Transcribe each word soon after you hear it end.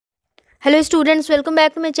Hello students, welcome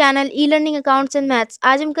back to my channel e learning accounts and maths.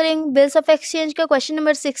 आज हम करेंगे bills of exchange का question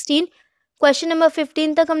number 16। Question number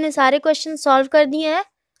 15 तक हमने सारे क्वेश्चन सॉल्व कर दिए हैं।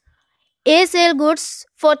 ए sell goods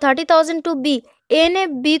for 30,000 to be. ए ने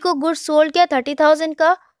बी को गुड्स सोल्ड किया 30,000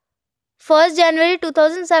 का 1 जनवरी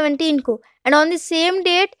 2017 को, and on the same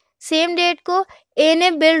date को ए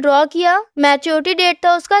ने बिल ड्रॉ किया। मैच्योरिटी डेट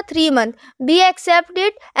था उसका 3 month. B accept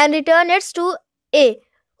it and return it's to A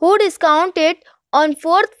who discount it on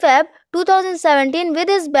 4th Feb 2017 with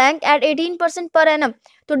his bank at 18% per annum.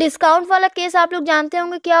 तो discount वाला case आप लोग जानते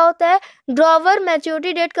होंगे क्या होता है। ड्रॉवर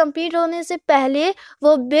मैच्योरिटी डेट कंप्लीट होने से पहले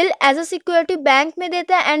वो bill as a security bank में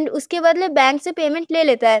देता है एंड उसके बदले बैंक से पेमेंट ले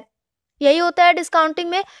लेता है। यही होता है डिस्काउंटिंग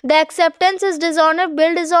में। The acceptance is dishonour.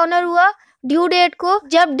 Bill dishonour हुआ ड्यू डेट को।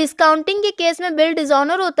 जब डिस्काउंटिंग के केस में बिल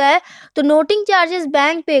डिसऑनर होता है तो नोटिंग चार्जेस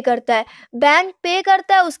बैंक पे करता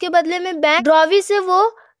है। उसके बदले में बैंक ड्रॉवी से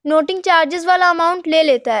वो नोटिंग चार्जेस वाला अमाउंट ले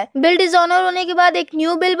लेता है। बिल डिसऑनर होने के बाद एक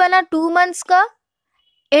न्यू बिल बना 2 मंथ्स का।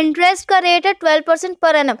 इंटरेस्ट का रेट है 12%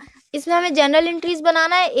 पर एनम। इसमें हमें जनरल एंट्रीज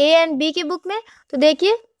बनाना है ए एंड बी की बुक में। तो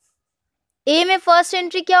देखिए ए में फर्स्ट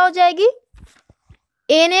एंट्री क्या हो जाएगी।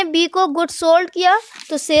 ए ने बी को गुड्स सोल्ड किया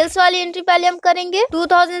तो सेल्स वाली एंट्री पहले हम करेंगे।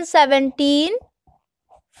 2017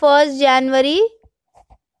 1 जनवरी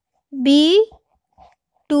B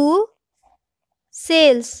to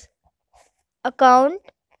sales account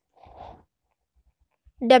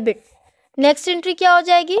debit. Next entry क्या हो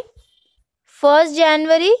जाएगी 1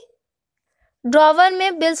 जनवरी। ड्रॉवर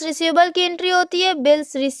में बिल्स रिसीवेबल की एंट्री होती है।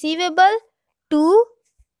 बिल्स रिसीवेबल टू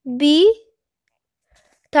बी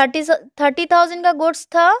 30,000 का गुड्स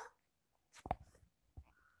था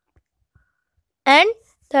एंड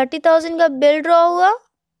 30,000 का बिल ड्रॉ हुआ।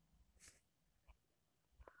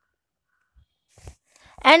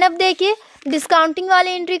 एंड अब देखिए डिस्काउंटिंग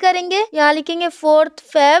वाली एंट्री करेंगे। यहाँ लिखेंगे 4th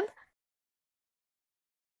Feb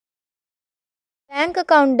bank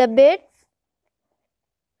account debit.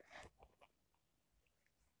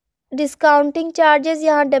 Discounting charges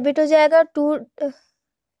यहाँ डेबिट हो जाएगा to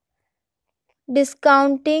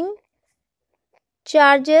discounting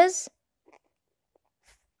charges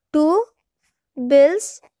to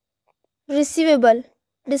bills receivable.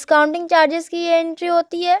 Discounting charges की ये एंट्री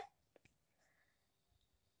होती है।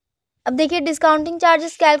 अब देखिए डिस्काउंटिंग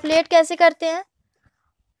चार्जेस कैलकुलेट कैसे करते हैं।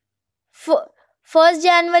 1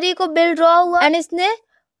 जनवरी को बिल ड्रॉ हुआ एंड इसने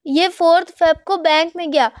ये 4th Feb को बैंक में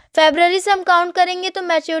गया। फरवरी से हम काउंट करेंगे तो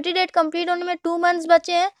मैच्योरिटी डेट कंप्लीट होने में 2 मंथ्स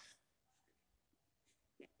बचे हैं।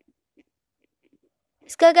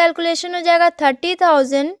 इसका कैलकुलेशन हो जाएगा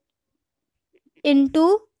 30,000 इंटू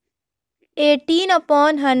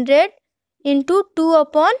 18/100 इंटू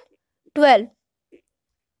 2/12।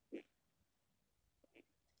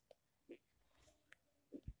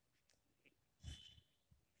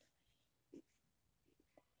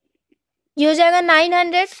 ये हो जाएगा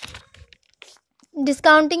 900।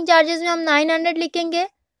 डिस्काउंटिंग चार्जेस में हम 900 लिखेंगे।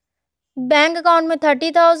 बैंक अकाउंट में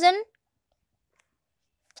 30,000,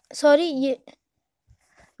 सॉरी ये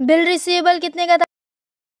बिल रिसीवेबल कितने का था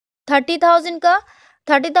 30,000 का।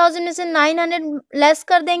 30,000 में से 900 लेस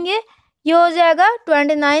कर देंगे। ये हो जाएगा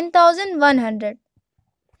 29,100।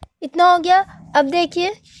 इतना हो गया। अब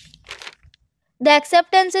देखिए the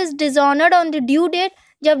acceptance is dishonoured on the due date.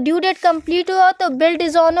 जब ड्यू डेट कंप्लीट हुआ तो बिल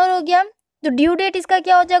डिसऑनर हो गया। तो ड्यू डेट इसका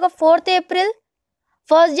क्या हो जाएगा 4th अप्रैल।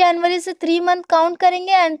 1 जनवरी से 3 मंथ काउंट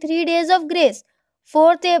करेंगे and 3 days of grace.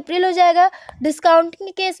 4th अप्रैल हो जाएगा। डिस्काउंटिंग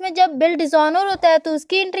के केस में जब बिल डिसऑनर होता है तो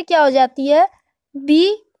उसकी एंट्री क्या हो जाती है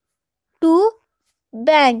B to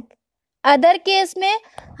bank. Other case में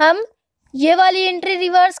हम ये वाली एंट्री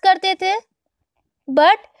रिवर्स करते थे,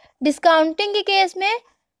 बट डिस्काउंटिंग के केस में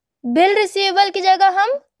बिल रिसीवेबल की जगह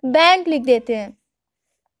हम बैंक लिख देते हैं।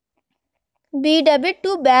 B debit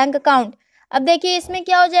to bank account. अब देखिए इसमें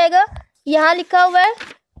क्या हो जाएगा। यहाँ लिखा हुआ है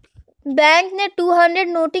बैंक ने 200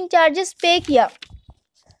 नोटिंग चार्जेस पे किया।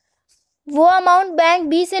 वो अमाउंट बैंक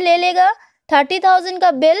बी से ले लेगा। 30,000 का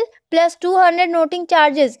बिल प्लस 200 नोटिंग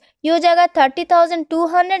चार्जेस, ये हो जाएगा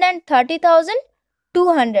 30,200 एंड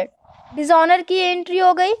 30,200। डिसऑनर की एंट्री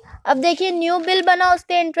हो गई। अब देखिए न्यू बिल बना, उस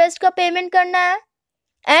पर इंटरेस्ट का पेमेंट करना है।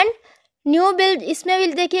 एंड न्यू बिल इसमें भी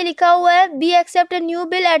देखिए लिखा हुआ है B accept new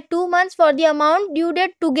bill eight 2 months for the amount due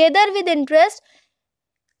date together with interest.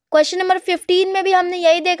 Question number 15 में भी हमने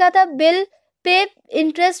यही देखा था, बिल पे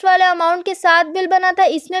इंटरेस्ट वाले अमाउंट के साथ बिल बना था।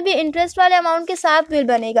 इसमें भी इंटरेस्ट वाले अमाउंट के साथ बिल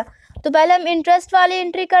बनेगा। तो पहले हम इंटरेस्ट वाली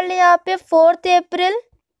एंट्री कर ले। यहाँ पे 4th अप्रैल।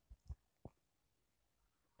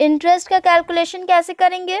 इंटरेस्ट का कैलकुलेशन कैसे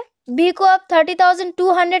करेंगे। बी को अब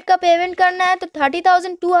 30,200 का पेमेंट करना है तो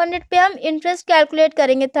 30,200 पे हम इंटरेस्ट कैलकुलेट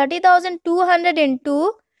करेंगे। 30,200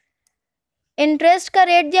 इंटू इंटरेस्ट का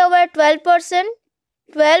रेट दिया हुआ है 12%।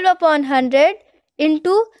 12/100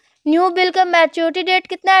 इंटू न्यू बिल का मैच्योरिटी डेट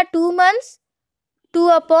कितना है 2 मंथ्स,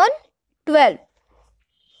 2/12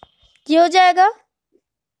 ये हो जाएगा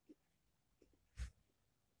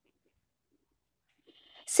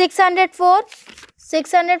 604।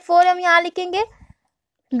 604 हम यहाँ लिखेंगे।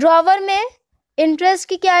 ड्रॉवर में इंटरेस्ट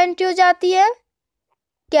की क्या एंट्री हो जाती है,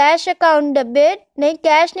 कैश अकाउंट डेबिट, नहीं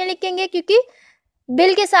कैश नहीं लिखेंगे क्योंकि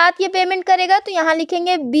बिल के साथ ये पेमेंट करेगा, तो यहाँ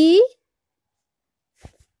लिखेंगे बी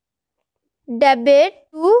डेबिट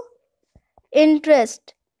टू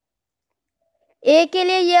इंटरेस्ट। ए के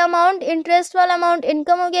लिए ये अमाउंट इंटरेस्ट वाला अमाउंट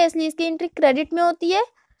इनकम हो गया, इसलिए इसकी एंट्री क्रेडिट में होती है।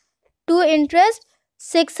 To interest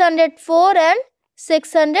 604 and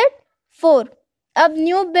 604। अब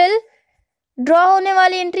न्यू बिल ड्रॉ होने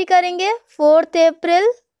वाली एंट्री करेंगे 4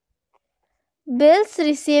 अप्रैल, बिल्स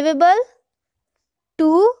रिसीवेबल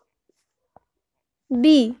टू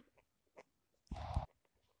बी।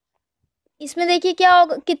 इसमें देखिए क्या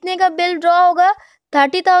होगा, कितने का बिल ड्रॉ होगा,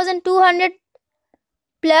 30,200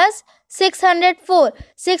 प्लस 604।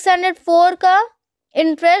 604 का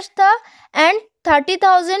इंटरेस्ट था एंड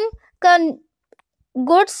 30,000 का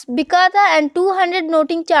गुड्स बिका था एंड 200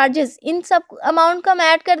 नोटिंग चार्जेस। इन सब अमाउंट का हम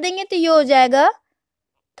ऐड कर देंगे तो ये हो जाएगा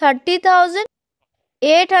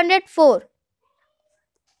 30,804।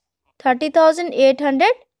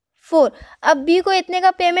 30,804। अब बी को इतने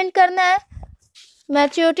का पेमेंट करना है।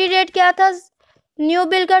 मैच्योरिटी डेट क्या था न्यू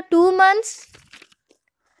बिल का, 2 मंथ्स,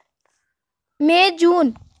 मई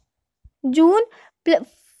जून, जून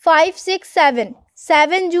 5 6 7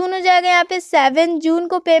 7 जून हो जाएगा। यहाँ पे 7 जून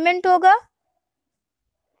को पेमेंट होगा।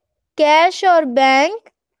 कैश और bank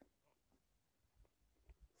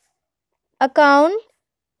account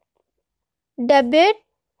debit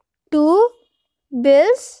to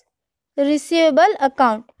bills receivable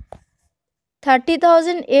account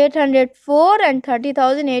 30,804 and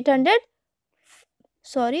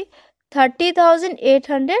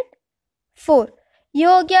 30,804। ये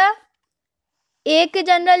हो गया एक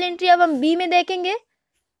जनरल एंट्री। अब हम बी में देखेंगे।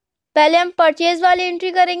 पहले हम परचेज वाली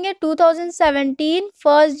एंट्री करेंगे। 2017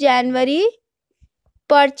 1 जनवरी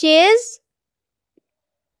परचेज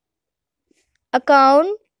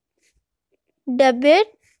अकाउंट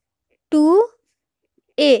डेबिट टू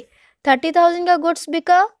ए। 30,000 का गुड्स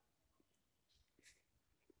बिका,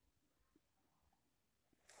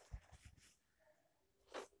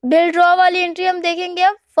 बिल ड्रॉ वाली एंट्री हम देखेंगे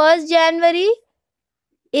अब। 1 जनवरी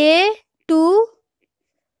ए to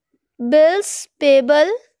bills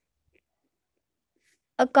payable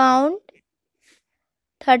account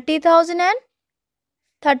 30,000 and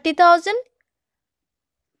 30,000।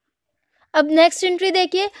 अब नेक्स्ट एंट्री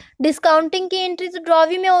देखिए, डिस्काउंटिंग की एंट्री तो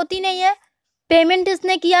ड्रॉवी में होती नहीं है, पेमेंट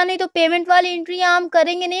इसने किया नहीं तो पेमेंट वाली एंट्री यहाँ हम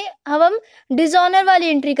करेंगे नहीं। अब हम डिसऑनर वाली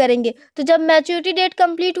एंट्री करेंगे। तो जब मैच्योरिटी डेट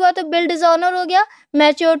कंप्लीट हुआ तो बिल डिसऑनर हो गया।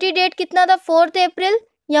 मैच्योरिटी डेट कितना था 4 अप्रैल,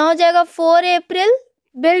 यहाँ हो जाएगा 4 अप्रैल।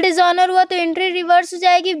 बिल डिसऑनर हुआ तो एंट्री रिवर्स हो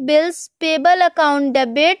जाएगी, bills payable account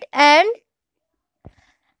debit and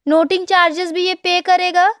noting charges भी ये पे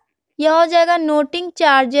करेगा। यह हो जाएगा noting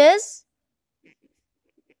charges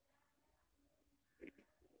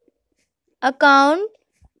account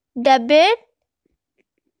debit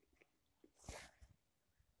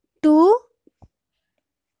to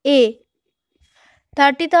ए।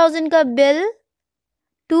 30,000 का बिल,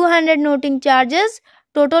 200 नोटिंग चार्जेस,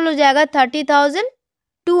 टोटल हो जाएगा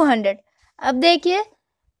 30,200। अब देखिए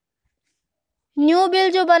न्यू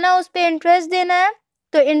बिल जो बना उस पे इंटरेस्ट देना है,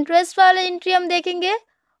 तो इंटरेस्ट वाला एंट्री हम देखेंगे।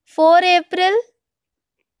 4 अप्रैल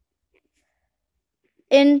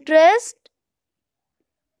इंटरेस्ट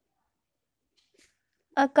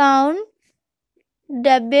अकाउंट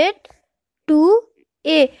डेबिट टू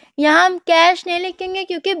ए। यहाँ हम कैश नहीं लिखेंगे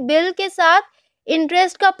क्योंकि बिल के साथ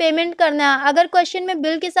इंटरेस्ट का पेमेंट करना है। अगर क्वेश्चन में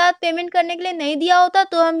बिल के साथ पेमेंट करने के लिए नहीं दिया होता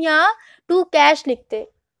तो हम यहाँ टू कैश लिखते।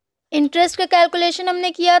 इंटरेस्ट का कैलकुलेशन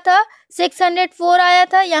हमने किया था, 604 आया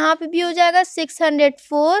था, यहाँ पे भी हो जाएगा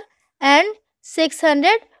 604 एंड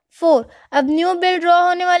 604। अब न्यू बिल ड्रॉ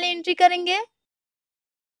होने वाली एंट्री करेंगे।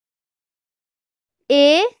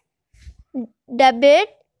 ए डेबिट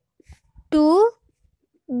टू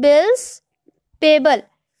बिल्स पेबल।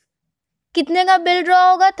 कितने का बिल ड्रॉ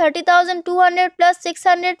होगा 30,200 प्लस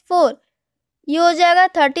 604, ये हो जाएगा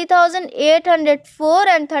 30,804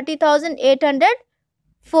 एंड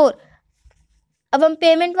 30,804। अब हम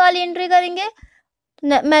पेमेंट वाली एंट्री करेंगे।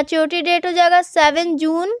 मैच्योरिटी डेट हो जाएगा 7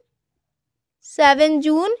 जून। 7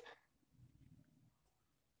 जून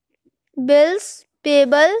bills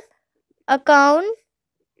payable account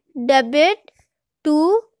debit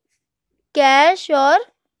to cash और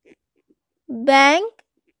bank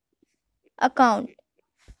account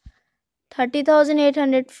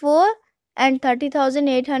 30,804 and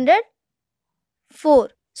 30,804।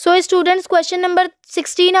 So students, question number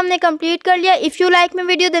 16 हमने कंप्लीट कर लिया। If you like my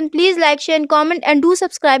video then please like, share and comment and do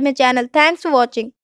subscribe my channel. Thanks for watching.